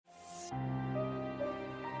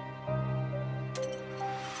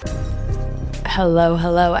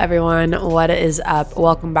Hello, everyone. What is up?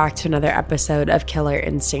 Welcome back to another episode of Killer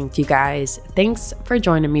Instinct, you guys. Thanks for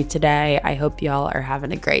joining me today. I hope y'all are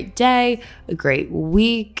having a great day, a great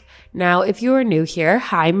week. Now, if you are new here,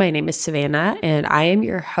 hi, my name is Savannah, and I am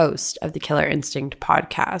your host of the Killer Instinct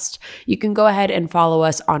podcast. You can go ahead and follow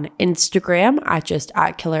us on Instagram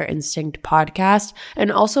at Killer Instinct Podcast, and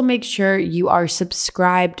also make sure you are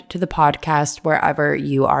subscribed to the podcast wherever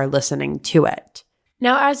you are listening to it.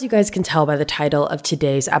 Now, as you guys can tell by the title of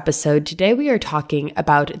today's episode, today we are talking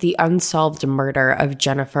about the unsolved murder of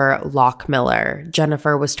Jennifer Lockmiller.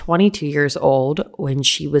 Jennifer was 22 years old when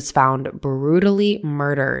she was found brutally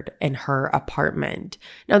murdered in her apartment.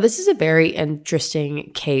 Now, this is a very interesting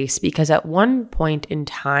case because at one point in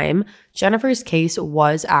time, Jennifer's case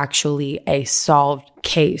was actually a solved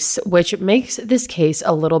case, which makes this case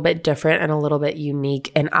a little bit different and a little bit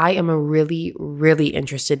unique. And I am really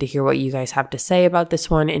interested to hear what you guys have to say about this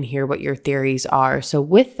one and hear what your theories are. So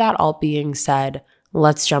with that all being said,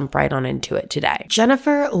 let's jump right on into it today.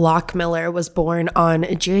 Jennifer Lockmiller was born on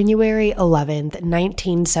January 11th,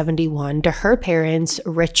 1971 to her parents,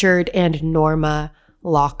 Richard and Norma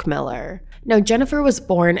Lockmiller. Now, Jennifer was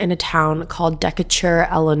born in a town called Decatur,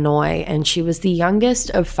 Illinois, and she was the youngest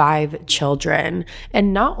of 5 children.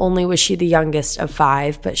 And not only was she the youngest of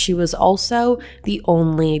 5, but she was also the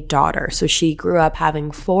only daughter. So she grew up having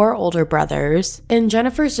 4 older brothers. And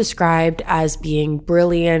Jennifer's described as being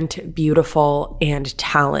brilliant, beautiful, and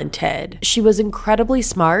talented. She was incredibly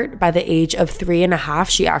smart. By the age of 3.5,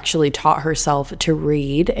 she actually taught herself to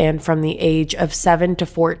read. And from the age of 7 to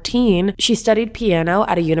 14, she studied piano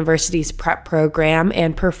at a university's prep program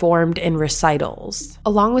and performed in recitals.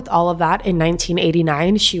 Along with all of that, in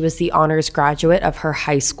 1989, she was the honors graduate of her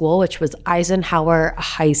high school, which was Eisenhower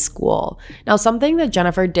High School. Now, something that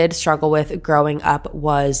Jennifer did struggle with growing up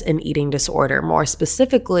was an eating disorder. More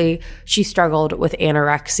specifically, she struggled with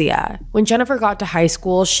anorexia. When Jennifer got to high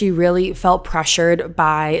school, she really felt pressured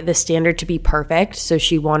by the standard to be perfect, so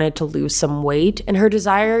she wanted to lose some weight, and her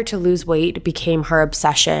desire to lose weight became her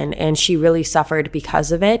obsession, and she really suffered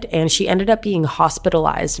because of it, and she ended up being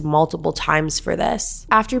hospitalized multiple times for this.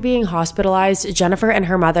 After being hospitalized, Jennifer and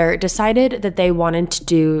her mother decided that they wanted to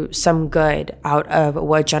do some good out of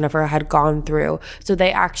what Jennifer had gone through. So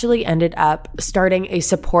they actually ended up starting a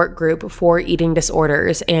support group for eating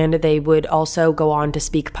disorders, and they would also go on to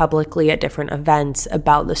speak publicly at different events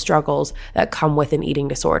about the struggles that come with an eating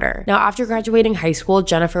disorder. Now, after graduating high school,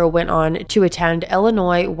 Jennifer went on to attend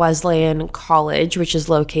Illinois Wesleyan College, which is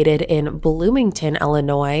located in Bloomington,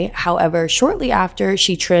 Illinois. However, shortly after,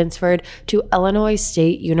 she transferred to Illinois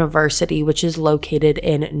State University, which is located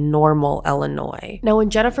in Normal, Illinois. Now, when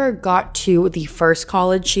Jennifer got to the first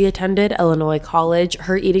college she attended, Illinois College,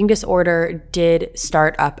 her eating disorder did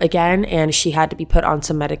start up again, and she had to be put on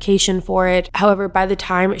some medication for it. However, by the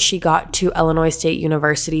time she got to Illinois State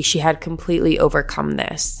University, she had completely overcome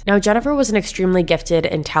this. Now, Jennifer was an extremely gifted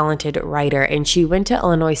and talented writer, and she went to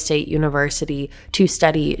Illinois State University to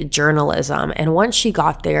study journalism. And once she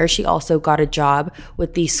got there, she also got a job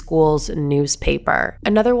with the school's newspaper.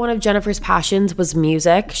 Another one of Jennifer's passions was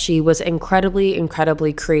music. She was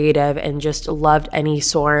incredibly creative and just loved any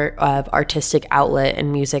sort of artistic outlet,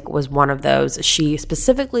 and music was one of those. She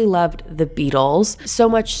specifically loved the Beatles, so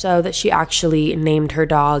much so that she actually named her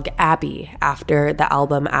dog Abby after the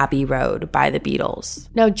album Abbey Road by the Beatles.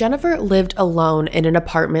 Now, Jennifer lived alone in an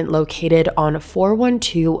apartment located on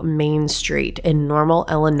 412 Main Street in Normal,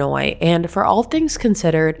 Illinois, and for all things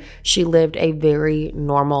considered, she lived a very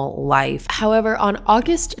normal life. However, on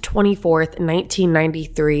August 24th,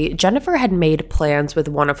 1993, Jennifer had made plans with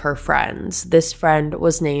one of her friends. This friend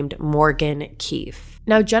was named Morgan Keefe.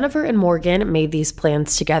 Now, Jennifer and Morgan made these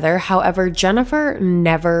plans together. However, Jennifer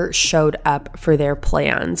never showed up for their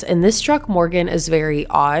plans. And this struck Morgan as very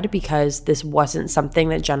odd because this wasn't something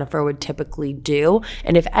that Jennifer would typically do.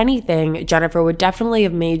 And if anything, Jennifer would definitely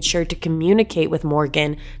have made sure to communicate with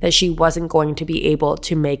Morgan that she wasn't going to be able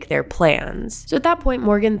to make their plans. So at that point,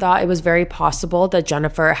 Morgan thought it was very possible that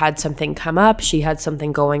Jennifer had something come up. She had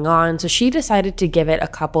something going on. So she decided to give it a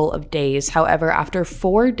couple of days. However, after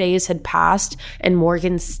 4 days had passed and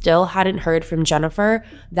Morgan still hadn't heard from Jennifer,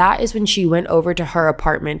 that is when she went over to her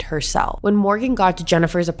apartment herself. When Morgan got to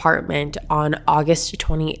Jennifer's apartment on August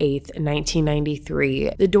 28th,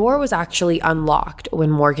 1993, the door was actually unlocked when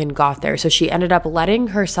Morgan got there, so she ended up letting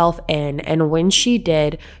herself in, and when she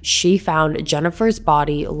did, she found Jennifer's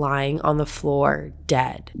body lying on the floor,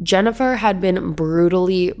 dead. Jennifer had been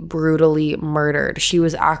brutally murdered. She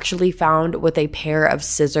was actually found with a pair of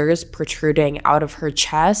scissors protruding out of her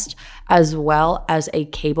chest, as well as a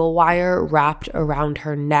cable wire wrapped around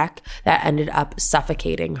her neck that ended up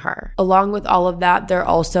suffocating her. Along with all of that, there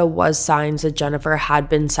also was signs that Jennifer had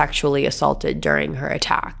been sexually assaulted during her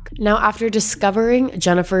attack. Now, after discovering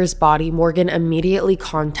Jennifer's body, Morgan immediately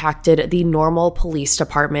contacted the Normal Police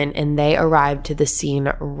Department, and they arrived to the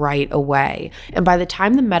scene right away. And by the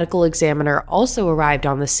time the medical examiner also arrived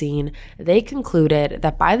on the scene, they concluded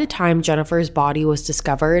that by the time Jennifer's body was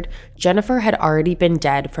discovered, Jennifer had already been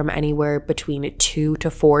dead from anywhere between 2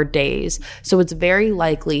 to 4 days. So it's very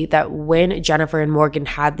likely that when Jennifer and Morgan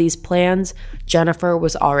had these plans, Jennifer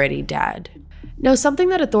was already dead. Now, something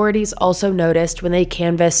that authorities also noticed when they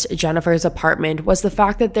canvassed Jennifer's apartment was the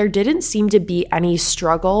fact that there didn't seem to be any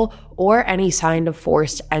struggle or any sign of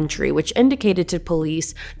forced entry, which indicated to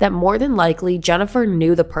police that more than likely Jennifer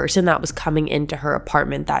knew the person that was coming into her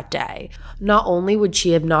apartment that day. Not only would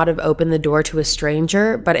she not have opened the door to a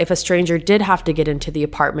stranger, but if a stranger did have to get into the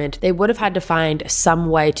apartment, they would have had to find some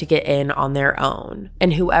way to get in on their own.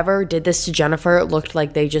 And whoever did this to Jennifer looked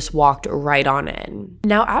like they just walked right on in.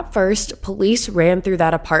 Now, at first, police ran through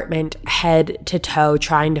that apartment head to toe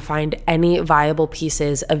trying to find any viable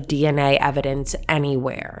pieces of DNA evidence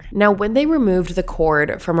anywhere. Now, when they removed the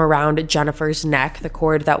cord from around Jennifer's neck, the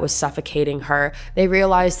cord that was suffocating her, they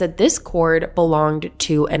realized that this cord belonged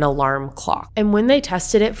to an alarm clock. And when they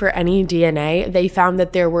tested it for any DNA, they found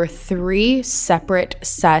that there were 3 separate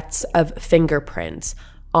sets of fingerprints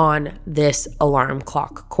on this alarm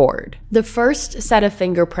clock cord. The first set of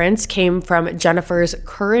fingerprints came from Jennifer's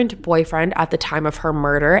current boyfriend at the time of her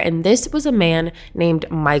murder, and this was a man named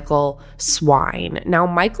Michael Swine. Now,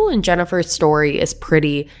 Michael and Jennifer's story is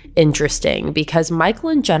pretty interesting because Michael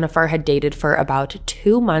and Jennifer had dated for about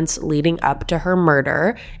 2 months leading up to her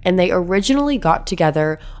murder, and they originally got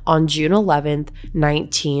together on June 11th,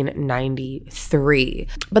 1993.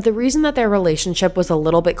 But the reason that their relationship was a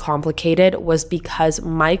little bit complicated was because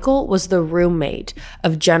Michael was the roommate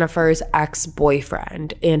of Jennifer's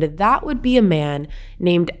ex-boyfriend, and that would be a man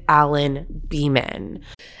named Alan Beeman.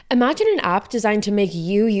 Imagine an app designed to make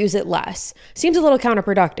you use it less. Seems a little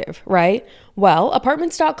counterproductive, right? Well,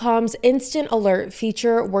 Apartments.com's instant alert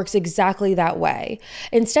feature works exactly that way.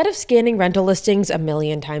 Instead of scanning rental listings a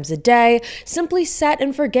million times a day, simply set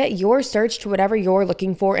and forget your search to whatever you're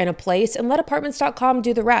looking for in a place and let Apartments.com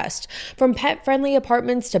do the rest. From pet-friendly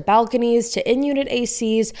apartments to balconies to in-unit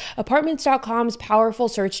ACs, Apartments.com's powerful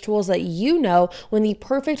search tools let you know when the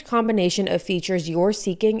perfect combination of features you're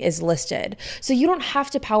seeking is listed. So you don't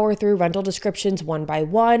have to power through rental descriptions one by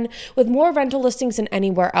one. With more rental listings than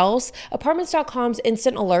anywhere else, Apartments.com's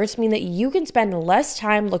instant alerts mean that you can spend less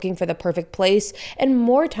time looking for the perfect place and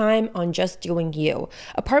more time on just doing you.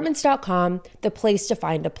 Apartments.com, the place to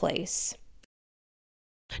find a place.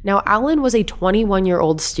 Now, Alan was a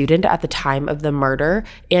 21-year-old student at the time of the murder,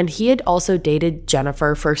 and he had also dated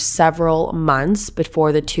Jennifer for several months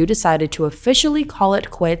before the two decided to officially call it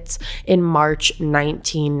quits in March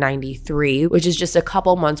 1993, which is just a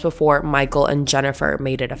couple months before Michael and Jennifer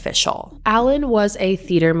made it official. Alan was a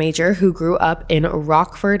theater major who grew up in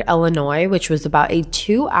Rockford, Illinois, which was about a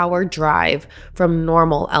 2-hour drive from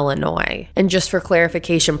Normal, Illinois. And just for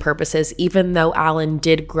clarification purposes, even though Alan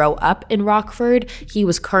did grow up in Rockford, he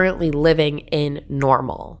was currently living in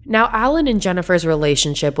Normal. Now, Alan and Jennifer's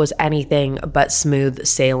relationship was anything but smooth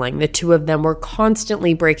sailing. The two of them were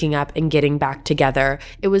constantly breaking up and getting back together.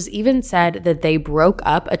 It was even said that they broke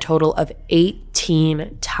up a total of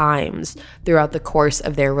 18 times throughout the course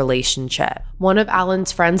of their relationship. One of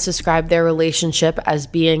Alan's friends described their relationship as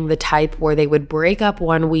being the type where they would break up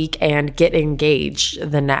one week and get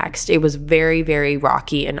engaged the next. It was very, very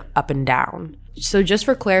rocky and up and down. So just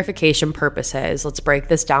for clarification purposes, let's break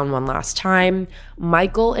this down one last time.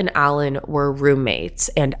 Michael and Alan were roommates,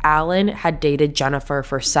 and Alan had dated Jennifer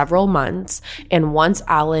for several months. And once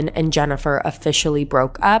Alan and Jennifer officially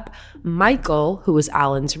broke up, Michael, who was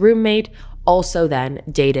Alan's roommate, also then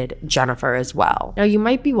dated Jennifer as well. Now, you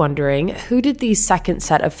might be wondering, who did the second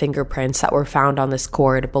set of fingerprints that were found on this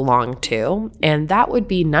cord belong to? And that would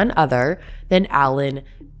be none other than Alan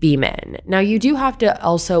Beeman. Now, you do have to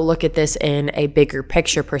also look at this in a bigger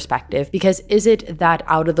picture perspective, because is it that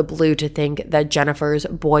out of the blue to think that Jennifer's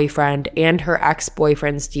boyfriend and her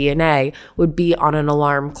ex-boyfriend's DNA would be on an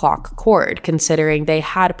alarm clock cord, considering they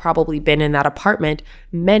had probably been in that apartment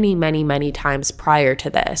many, many, many times prior to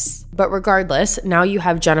this? But regardless, now you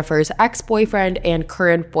have Jennifer's ex-boyfriend and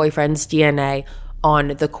current boyfriend's DNA on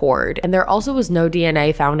the cord. And there also was no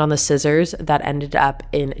DNA found on the scissors that ended up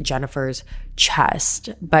in Jennifer's chest.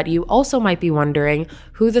 But you also might be wondering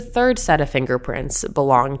who the third set of fingerprints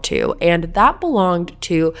belonged to, and that belonged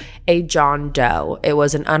to a John Doe. It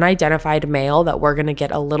was an unidentified male that we're going to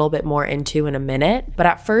get a little bit more into in a minute, but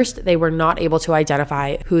at first they were not able to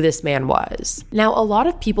identify who this man was. Now, a lot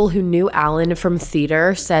of people who knew Alan from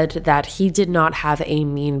theater said that he did not have a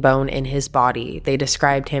mean bone in his body. They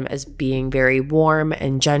described him as being very warm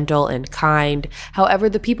and gentle and kind. However,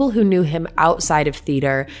 the people who knew him outside of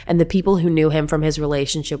theater and the people who knew him from his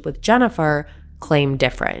relationship with Jennifer claim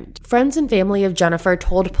different. Friends and family of Jennifer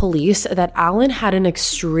told police that Alan had an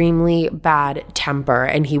extremely bad temper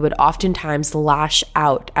and he would oftentimes lash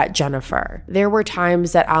out at Jennifer. There were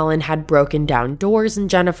times that Alan had broken down doors in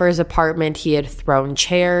Jennifer's apartment, he had thrown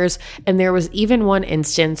chairs, and there was even one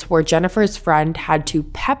instance where Jennifer's friend had to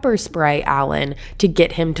pepper spray Alan to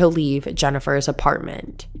get him to leave Jennifer's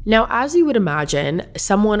apartment. Now, as you would imagine,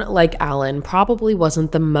 someone like Alan probably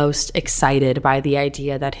wasn't the most excited by the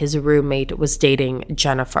idea that his roommate was dating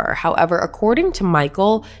Jennifer. However, according to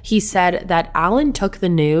Michael, he said that Alan took the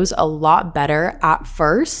news a lot better at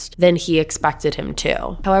first than he expected him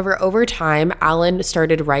to. However, over time, Alan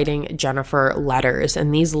started writing Jennifer letters,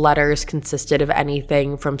 and these letters consisted of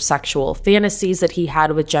anything from sexual fantasies that he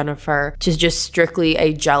had with Jennifer to just strictly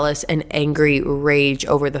a jealous and angry rage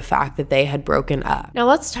over the fact that they had broken up. Now,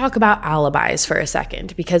 let's talk about alibis for a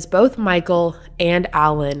second, because both Michael and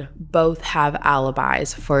Alan both have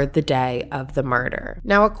alibis for the day of the murder.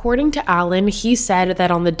 Now, according to Alan, he said that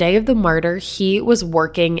on the day of the murder, he was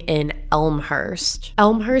working in Elmhurst.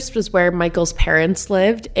 Elmhurst was where Michael's parents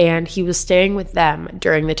lived, and he was staying with them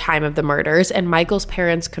during the time of the murders, and Michael's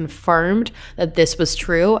parents confirmed that this was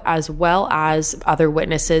true, as well as other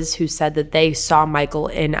witnesses who said that they saw Michael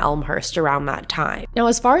in Elmhurst around that time. Now,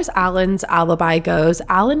 as far as Alan's alibi goes,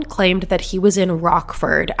 Alan claimed that he was in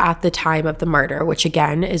Rockford at the time of the murder, which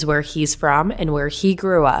again is where he's from and where he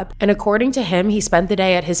grew up. And according to him, he spent the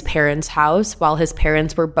day at his parents' house while his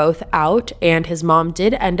parents were both out, and his mom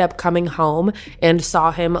did end up coming home and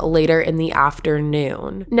saw him later in the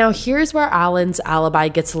afternoon. Now, here's where Alan's alibi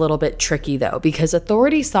gets a little bit tricky though, because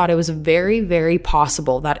authorities thought it was very, very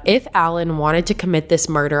possible that if Alan wanted to commit this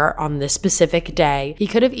murder on this specific day, he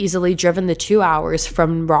could have easily driven the 2 hours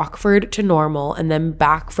from Rockford to Normal and then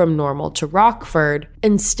back from Normal to Rockford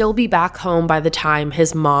and still be back home by the time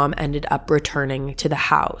his mom ended up returning to the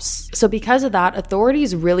house. So because of that,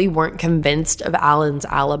 authorities really weren't convinced of Alan's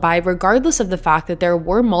alibi, regardless of the fact that there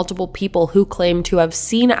were multiple people who claimed to have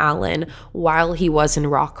seen Alan while he was in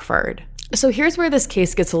Rockford. So here's where this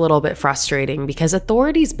case gets a little bit frustrating, because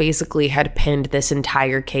authorities basically had pinned this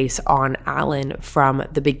entire case on Alan from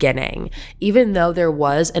the beginning. Even though there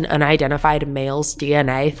was an unidentified male's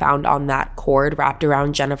DNA found on that cord wrapped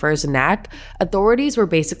around Jennifer's neck, authorities were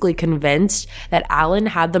basically convinced that Alan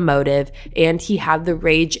had the motive and he had the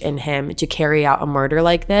rage in him to carry out a murder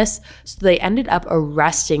like this, so they ended up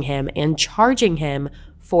arresting him and charging him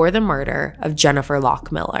for the murder of Jennifer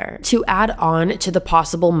Lockmiller. To add on to the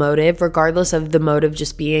possible motive, regardless of the motive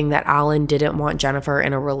just being that Alan didn't want Jennifer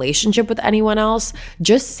in a relationship with anyone else,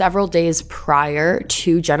 just several days prior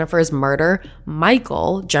to Jennifer's murder,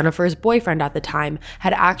 Michael, Jennifer's boyfriend at the time,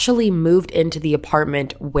 had actually moved into the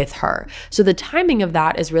apartment with her. So the timing of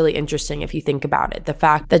that is really interesting if you think about it. The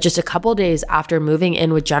fact that just a couple days after moving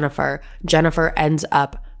in with Jennifer, Jennifer ends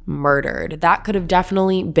up murdered. That could have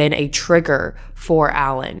definitely been a trigger for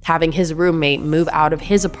Alan, having his roommate move out of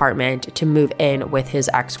his apartment to move in with his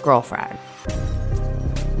ex-girlfriend.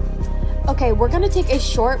 Okay, we're going to take a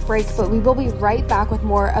short break, but we will be right back with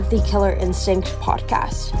more of the Killer Instinct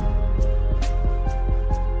podcast.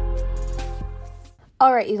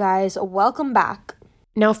 All right, you guys, welcome back.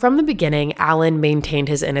 Now, from the beginning, Alan maintained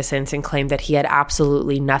his innocence and claimed that he had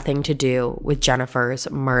absolutely nothing to do with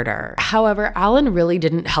Jennifer's murder. However, Alan really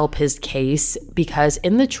didn't help his case, because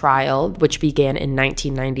in the trial, which began in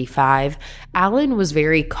 1995, Alan was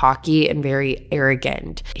very cocky and very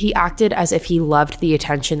arrogant. He acted as if he loved the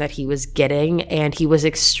attention that he was getting, and he was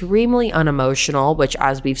extremely unemotional, which,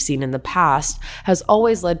 as we've seen in the past, has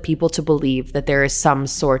always led people to believe that there is some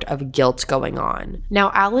sort of guilt going on.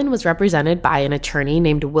 Now, Alan was represented by an attorney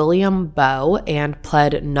named William Bowe and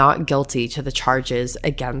pled not guilty to the charges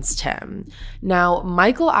against him. Now,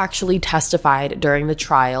 Michael actually testified during the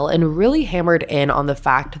trial and really hammered in on the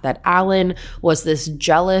fact that Alan was this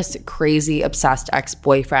jealous, crazy, obsessed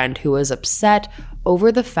ex-boyfriend who was upset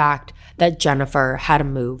over the fact that Jennifer had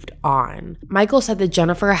moved on. Michael said that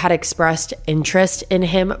Jennifer had expressed interest in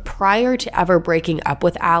him prior to ever breaking up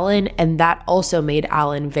with Alan, and that also made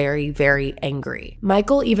Alan very, very angry.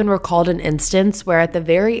 Michael even recalled an instance where at the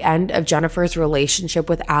very end of Jennifer's relationship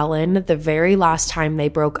with Alan, the very last time they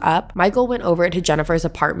broke up, Michael went over to Jennifer's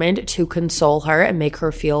apartment to console her and make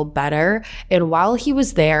her feel better. And while he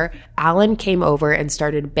was there, Alan came over and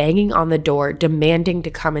started banging on the door, demanding to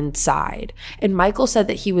come inside. And Michael said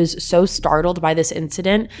that he was so startled by this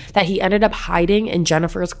incident that he ended up hiding in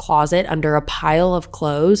Jennifer's closet under a pile of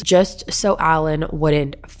clothes just so Alan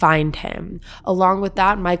wouldn't find him. Along with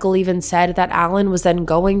that, Michael even said that Alan was then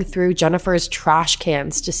going through Jennifer's trash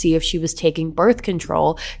cans to see if she was taking birth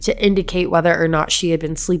control to indicate whether or not she had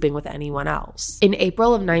been sleeping with anyone else. In April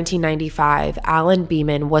of 1995, Alan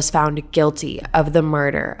Beeman was found guilty of the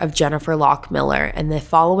murder of Jennifer Lockmiller, and the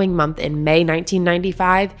following month in May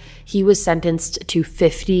 1995, he was sentenced to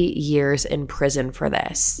 50 years in prison for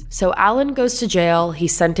this. So Alan goes to jail,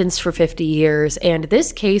 he's sentenced for 50 years, and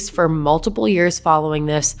this case for multiple years following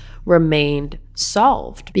this remained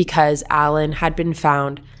solved because Alan had been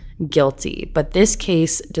found guilty. But this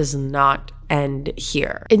case does not end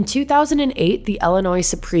here. In 2008, the Illinois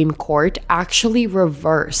Supreme Court actually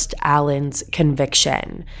reversed Alan's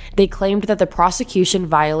conviction. They claimed that the prosecution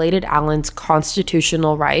violated Alan's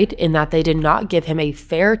constitutional right in that they did not give him a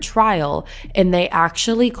fair trial, and they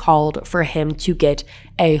actually called for him to get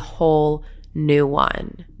a whole new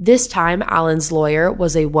one. This time, Alan's lawyer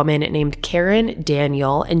was a woman named Karen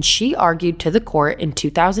Daniel, and she argued to the court in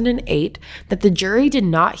 2008 that the jury did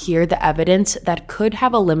not hear the evidence that could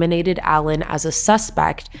have eliminated Alan as a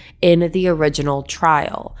suspect in the original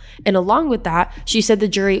trial. And along with that, she said the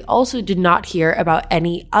jury also did not hear about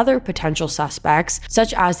any other potential suspects,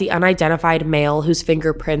 such as the unidentified male whose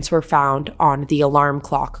fingerprints were found on the alarm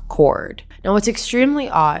clock cord. Now, what's extremely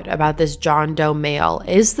odd about this John Doe male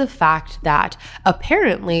is the fact that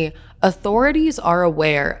apparently authorities are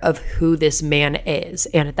aware of who this man is,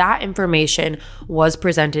 and that information was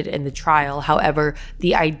presented in the trial. However,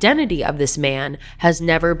 the identity of this man has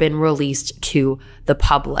never been released to the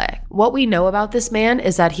public. What we know about this man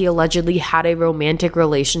is that he allegedly had a romantic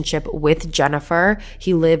relationship with Jennifer.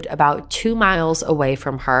 He lived about 2 miles away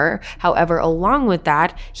from her. However, along with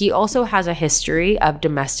that, he also has a history of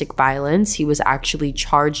domestic violence. He was actually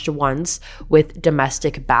charged once with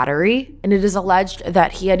domestic battery, and it is alleged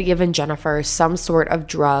that he had given Jennifer some sort of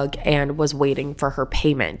drug and was waiting for her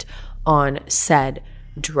payment on said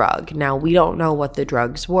drug. Now, we don't know what the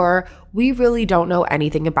drugs were. We really don't know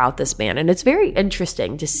anything about this man, and it's very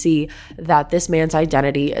interesting to see that this man's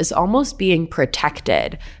identity is almost being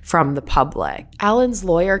protected from the public. Alan's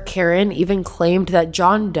lawyer, Karen, even claimed that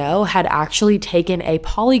John Doe had actually taken a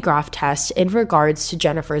polygraph test in regards to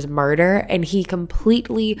Jennifer's murder, and he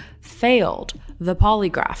completely failed the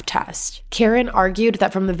polygraph test. Karen argued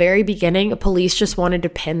that from the very beginning, police just wanted to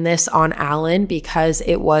pin this on Alan because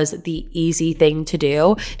it was the easy thing to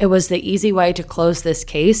do. It was the easy way to close this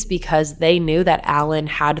case because they knew that Alan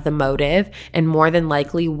had the motive and more than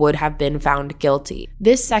likely would have been found guilty.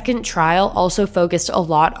 This second trial also focused a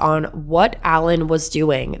lot on what Alan was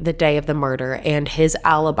doing the day of the murder and his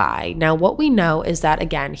alibi. Now, what we know is that,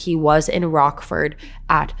 again, he was in Rockford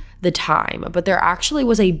at the time, but there actually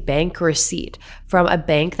was a bank receipt from a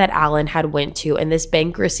bank that Alan had went to, and this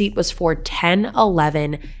bank receipt was for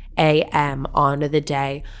 10:11 a.m. on the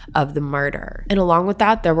day of the murder. And along with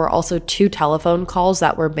that, there were also 2 telephone calls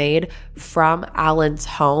that were made from Alan's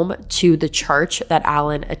home to the church that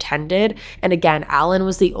Alan attended. And again, Alan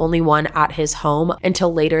was the only one at his home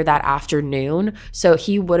until later that afternoon, so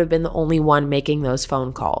he would have been the only one making those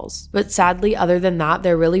phone calls. But sadly, other than that,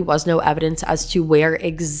 there really was no evidence as to where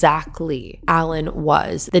exactly Alan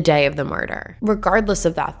was the day of the murder. Regardless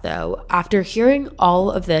of that, though, after hearing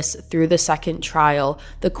all of this through the second trial,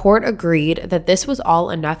 the court agreed that this was all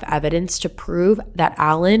enough evidence to prove that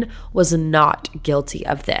Alan was not guilty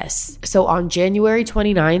of this. So on January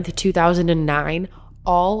 29th, 2009,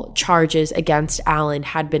 all charges against Alan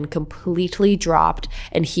had been completely dropped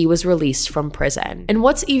and he was released from prison. And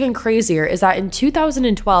what's even crazier is that in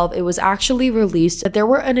 2012, it was actually released that there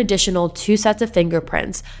were an additional 2 sets of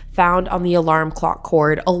fingerprints found on the alarm clock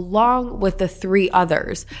cord, along with the 3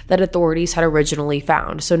 others that authorities had originally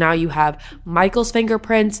found. So now you have Michael's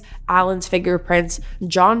fingerprints, Alan's fingerprints,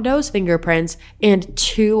 John Doe's fingerprints, and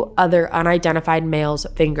 2 other unidentified males'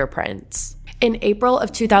 fingerprints. In April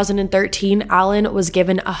of 2013, Allen was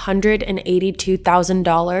given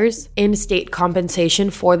 $182,000 in state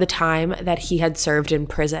compensation for the time that he had served in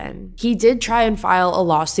prison. He did try and file a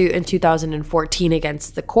lawsuit in 2014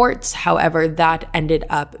 against the courts. However, that ended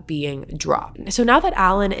up being dropped. So now that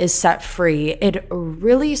Allen is set free, it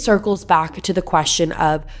really circles back to the question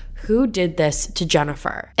of who did this to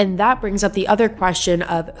Jennifer? And that brings up the other question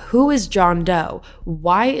of who is John Doe?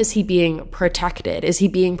 Why is he being protected? Is he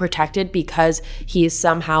being protected because he is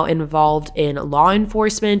somehow involved in law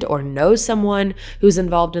enforcement or knows someone who's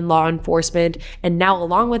involved in law enforcement? And now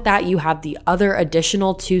along with that, you have the other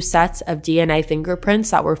additional 2 sets of DNA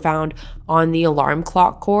fingerprints that were found on the alarm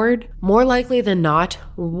clock cord. More likely than not,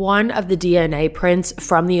 one of the DNA prints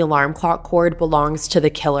from the alarm clock cord belongs to the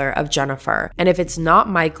killer of Jennifer. And if it's not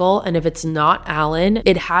Michael and if it's not Allen,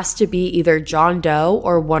 it has to be either John Doe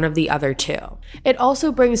or one of the other 2. It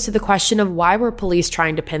also brings to the question of why were police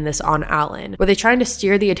trying to pin this on Allen? Were they trying to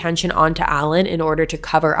steer the attention onto Allen in order to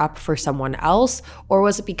cover up for someone else? Or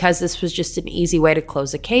was it because this was just an easy way to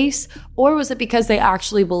close a case? Or was it because they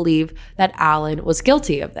actually believe that Allen was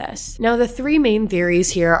guilty of this? Now, the 3 main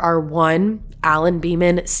theories here are 1, Alan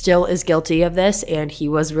Beeman still is guilty of this and he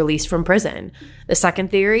was released from prison. The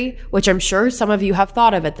second theory, which I'm sure some of you have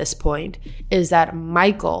thought of at this point, is that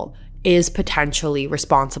Michael is potentially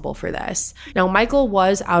responsible for this. Now, Michael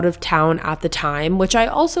was out of town at the time, which I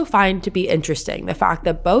also find to be interesting. The fact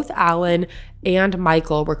that both Alan and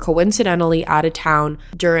Michael were coincidentally out of town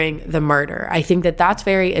during the murder. I think that that's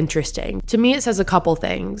very interesting. To me, it says a couple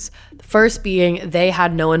things. The first being they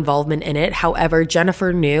had no involvement in it. However,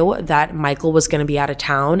 Jennifer knew that Michael was going to be out of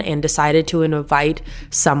town and decided to invite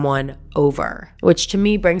someone over, which to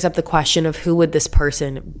me brings up the question of who would this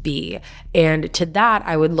person be? And to that,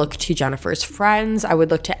 I would look to Jennifer's friends. I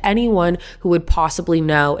would look to anyone who would possibly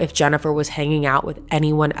know if Jennifer was hanging out with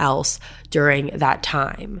anyone else during that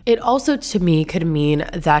time. It also, to me, could mean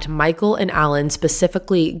that Michael and Alan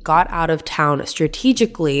specifically got out of town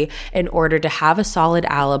strategically in order to have a solid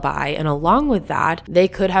alibi. And along with that, they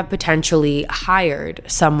could have potentially hired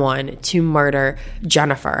someone to murder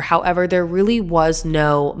Jennifer. However, there really was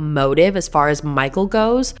no motive as far as Michael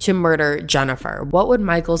goes to murder Jennifer. What would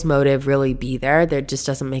Michael's motive really be there? That just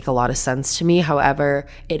doesn't make a lot of sense to me. However,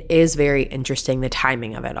 it is very interesting, the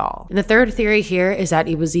timing of it all. And the third theory here is that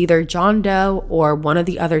it was either John Doe or one of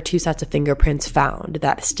the other 2 sets of fingerprints found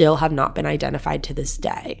that still have not been identified to this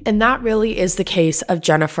day. And that really is the case of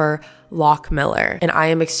Jennifer Lockmiller. And I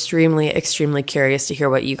am extremely, extremely curious to hear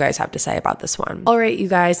what you guys have to say about this one. All right, you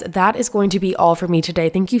guys, that is going to be all for me today.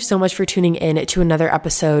 Thank you so much for tuning in to another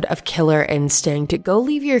episode of Killer Instinct. Go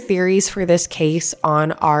leave your theories for this case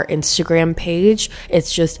on our Instagram page.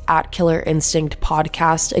 It's just at Killer Instinct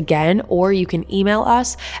Podcast again, or you can email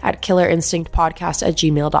us at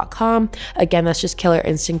killerinstinctpodcast@gmail.com. Again, that's just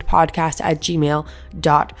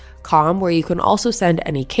killerinstinctpodcast@gmail.com, where you can also send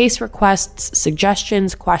any case requests,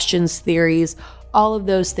 suggestions, questions, theories, all of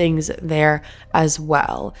those things there as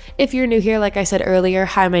well. If you're new here, like I said earlier,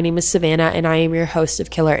 hi, my name is Savannah and I am your host of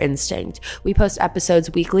Killer Instinct. We post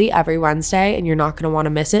episodes weekly every Wednesday and you're not going to want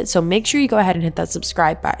to miss it. So make sure you go ahead and hit that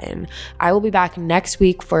subscribe button. I will be back next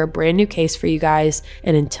week for a brand new case for you guys.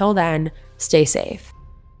 And until then, stay safe.